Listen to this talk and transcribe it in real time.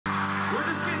We're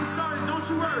just getting started, don't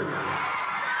you worry.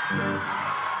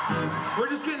 We're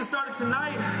just getting started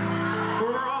tonight, but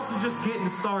we're also just getting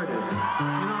started. You know what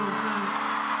I'm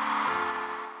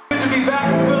saying? Good to be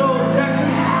back in good old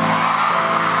Texas.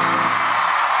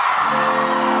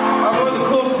 I wore the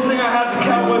closest thing I had to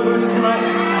cowboy boots tonight.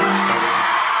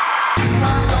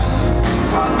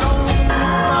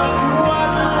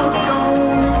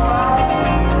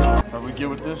 Are we good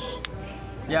with this?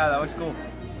 Yeah, that looks cool.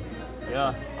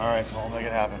 Yeah. All right, I'll make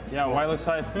it happen. Yeah, white looks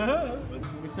hype. What do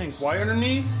you think? White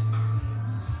underneath?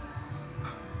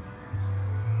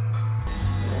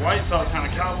 The white felt kind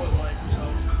of cowboy-like, which I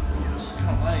was kind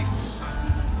of liked.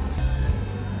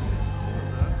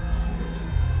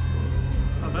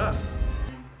 It's not bad.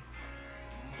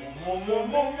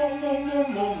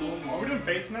 Are we doing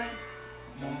fade tonight?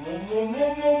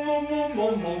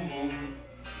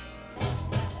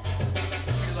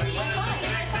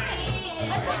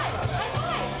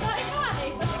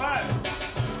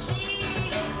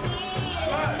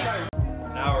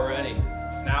 Now we're ready.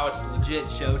 Now it's legit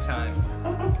showtime.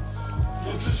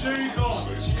 It's the shades on.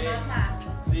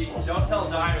 See, don't tell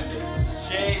Diamond this.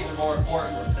 The shades are more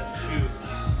important than the shoes.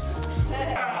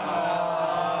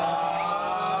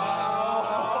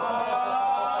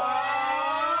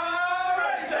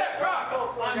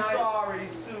 I'm sorry,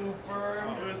 Super.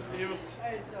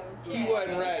 He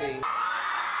wasn't ready.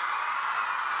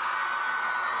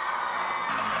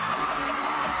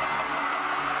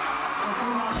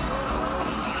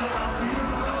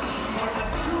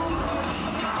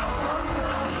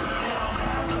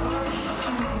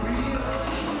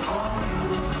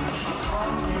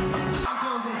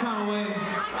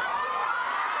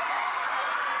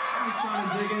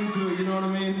 Dig into it, you know what I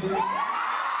mean?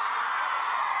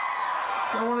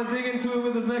 Y'all want to dig into it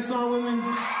with this next song with me?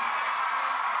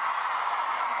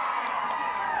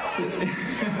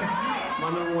 It's my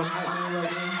 #1 hype man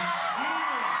right now.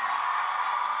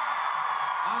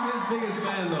 I'm his biggest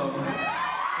fan though. Don't get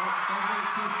it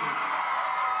twisted.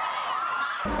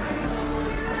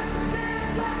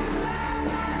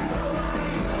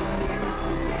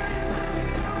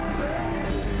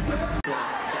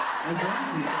 It's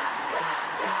empty.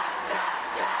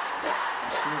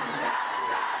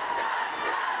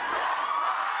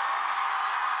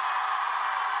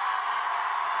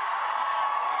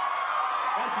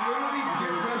 That's literally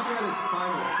peer pressure at its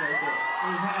finest right there. It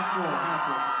was half full, half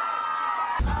full.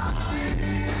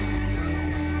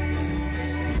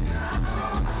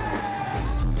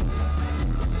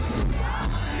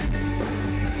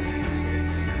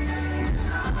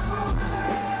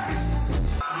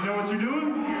 You know what you're doing?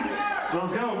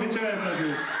 Let's go, get your ass up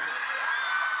here.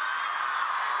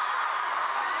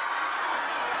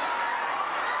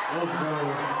 Let's go.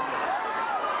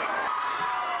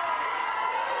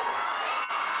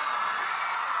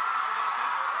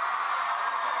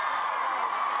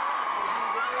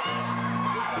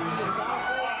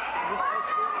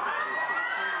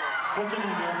 What's your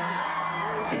name, man?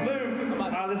 Luke.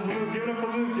 This is Luke. Give it up for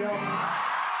Luke, y'all.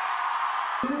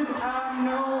 I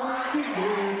know I can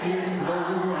get it slow.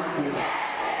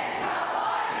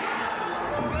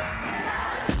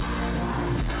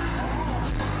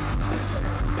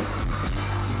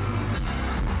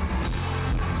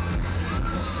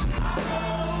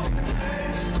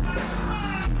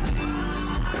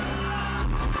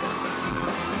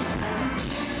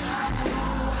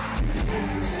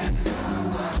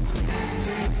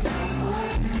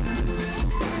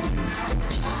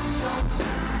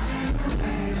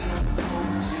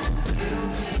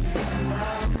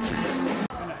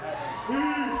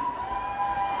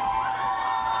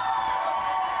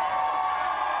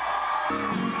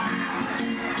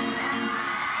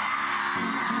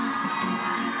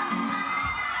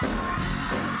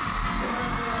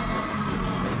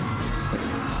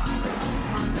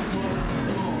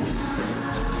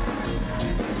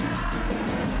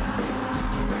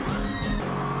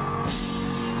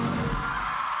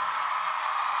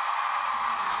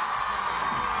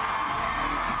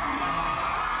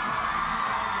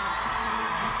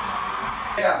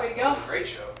 Yeah, there you go. Great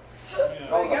show.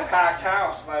 That was a packed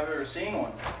house if I've ever seen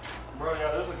one. Bro,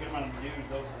 yeah, there's a good amount of dudes.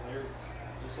 That was hilarious.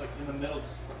 Just like in the middle,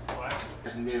 just black.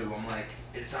 I knew. I'm like,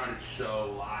 it sounded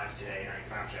so live today during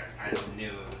sound check. I knew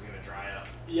it was gonna dry up.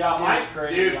 Yeah,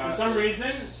 dude, for some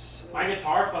reason, my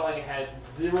guitar felt like it had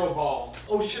 0 balls.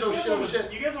 Oh shit, oh shit, oh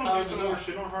shit. You guys want to do some more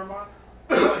shit on Hardbot?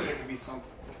 I feel like there could be something.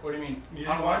 What do you mean?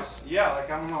 Music-wise? Yeah, like,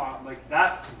 I don't know, like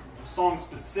that song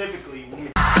specifically.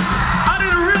 I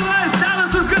didn't realize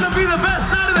Dallas was gonna be the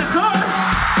best night of the tour.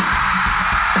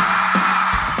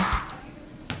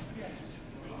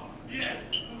 Yeah.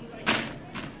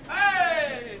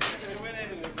 Hey! I went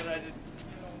into it, but I didn't.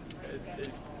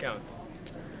 Counts.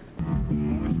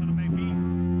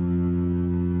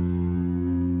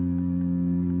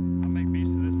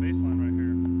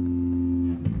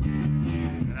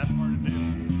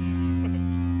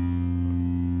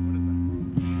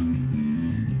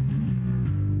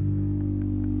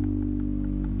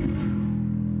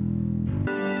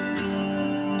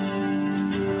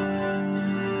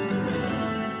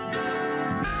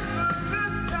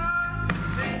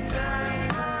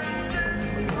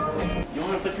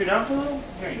 Put you down for a little?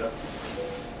 Here you go.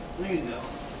 There you go.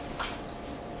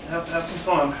 Have some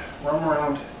fun. Roam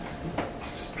around.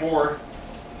 Explore.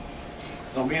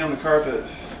 Don't be on the carpet.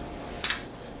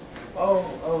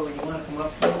 Oh, you want to come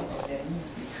up? Okay.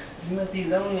 You might be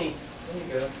lonely. There you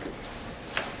go.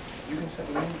 You can sit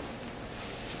with me.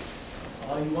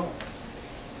 All you want.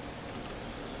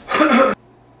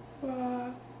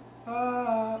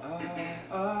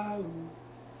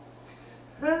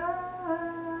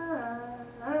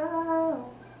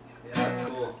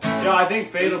 Yeah, I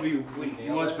think Fade will be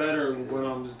much better when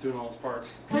I'm just doing all those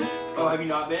parts. Oh, have you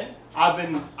not been? I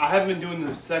haven't been doing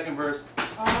the second verse.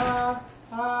 I've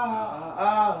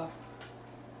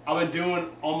been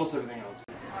doing almost everything else.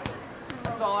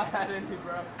 That's all I had in me,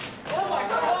 bro. Oh my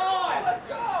God! Let's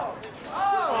go!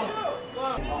 Oh!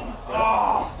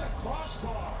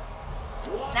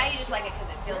 Now you just like it because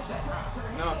it feels good,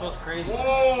 huh? No, it feels crazy.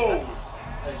 Whoa!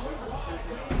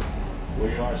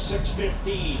 We are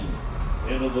 6:15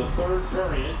 into the third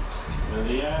period, and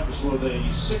the Avs with a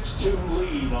 6-2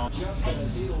 lead on. Just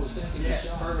as Zito was taking Yes,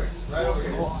 perfect. Right over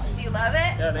here. Do you love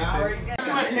it? Yeah, thanks, babe.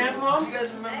 Do you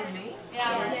guys remember me?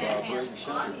 Yeah,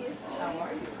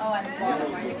 Oh, I'm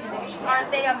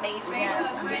Aren't they amazing?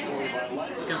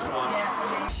 It's good fun.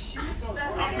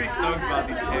 I'm pretty stoked about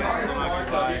these kids. I'm not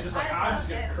gonna lie. He's just like, I'm just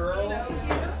gonna curl.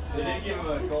 They didn't give him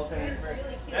a goaltender first.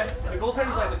 The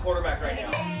goaltender's like the quarterback right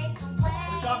now.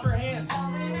 Push off her hands.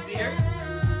 See here?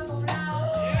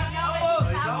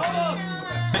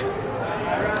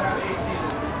 I'd rather have AC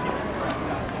than keep his friends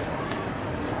out.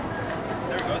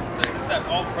 There it goes. It's that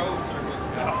all pro circle.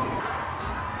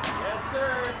 Yes,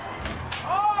 sir.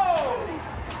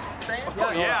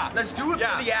 Oh yeah, let's do it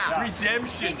for the app. Redemption.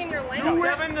 Speaking your Do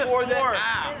language. it for the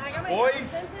app, I got my boys.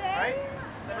 medicine today. Right?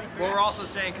 Well, we're also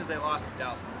saying because they lost to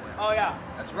Dallas in the playoffs. Oh yeah.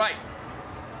 That's right.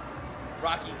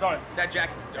 Rocky, Sorry. that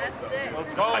jacket's dope. That's though. sick.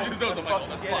 Let's go. I just know something like, oh,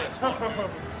 that's fly as fuck.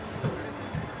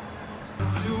 To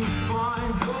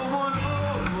find the one of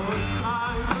a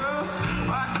kind girl.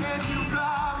 Why can't you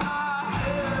fly my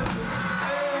head,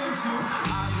 angel?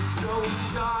 I'm so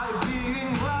shy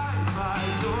being right by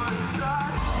your side.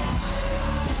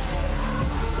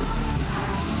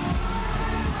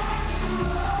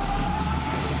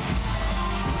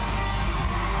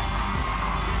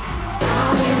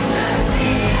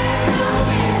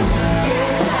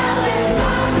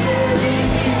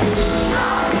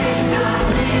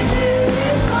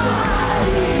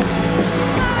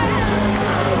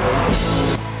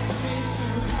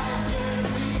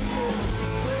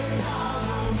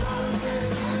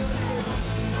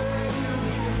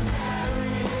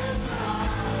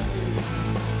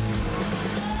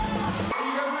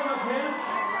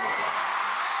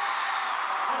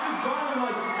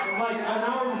 Like an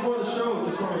hour before the show,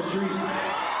 just on the street.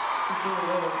 Just so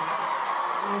low.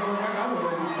 I was like, I gotta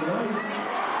wear this tonight.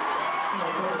 I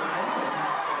thought it was fun.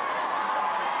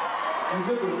 The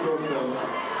zipper's broke though.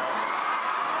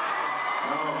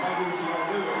 I do what you gotta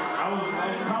do. I was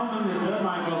telling them the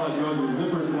deadline, I was like, yo, your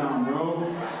zipper's down, bro.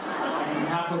 Like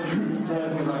halfway through the set,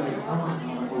 because I was like,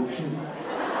 oh shit.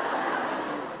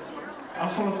 I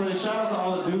just want to say shout out to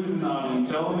all the dudes in the audience.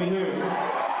 Y'all let me hear it.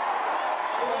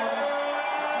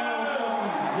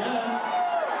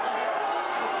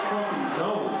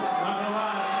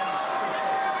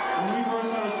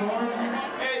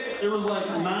 It was like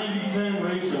 90-10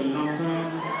 ratio, you know what I'm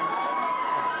saying?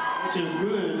 Which is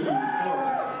good if you score.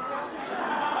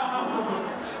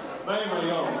 But anyway,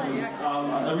 yo,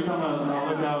 every time I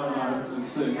look out, it's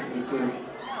sick, it's sick.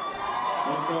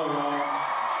 Let's go, y'all.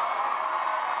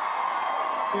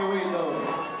 Can't wait though.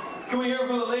 Can we hear it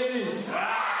for the ladies?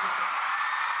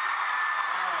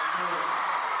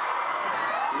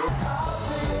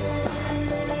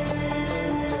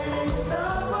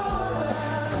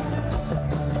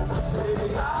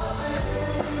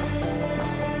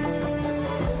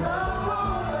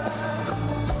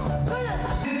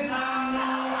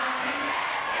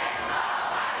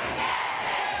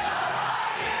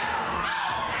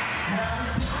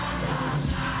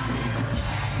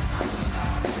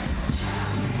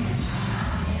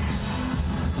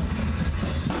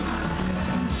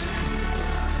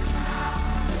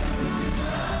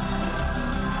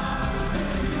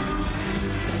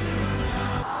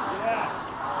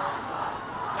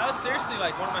 seriously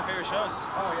like one of my favorite shows.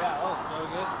 Oh yeah, that was so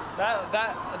good.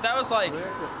 That was like,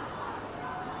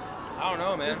 I don't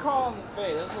know, man. Good call on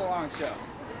Fade. It was a long show.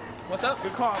 What's up?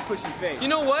 Good call on pushing Fade. You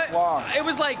know what? Long. It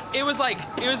was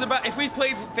about, if we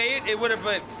played Fade, it would have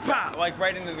like, bah, like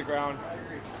right into the ground.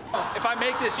 If I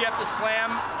make this, you have to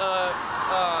slam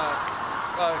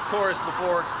chorus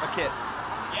before a kiss.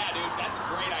 Yeah, dude, that's a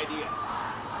great idea.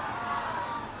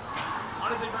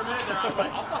 Honestly, for a minute there, I was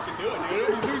like, I'll fucking do it, dude.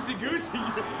 It'll be loosey-goosey.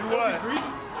 What?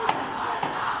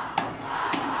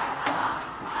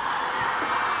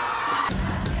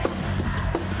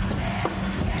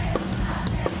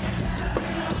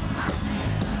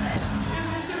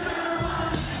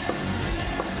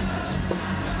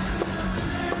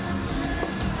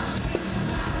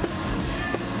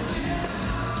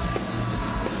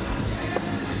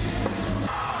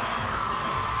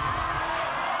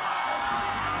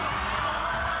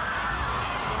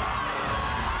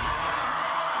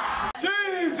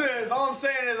 All I'm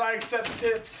saying is I accept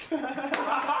tips. Where's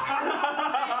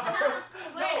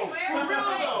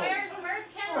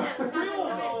Ken's?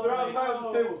 They're outside of the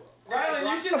table. Rylan,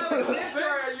 you should have a tip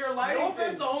to your lighting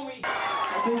thing. the only.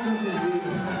 I think this is the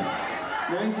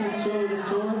 19th show of this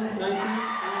tour.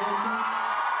 19?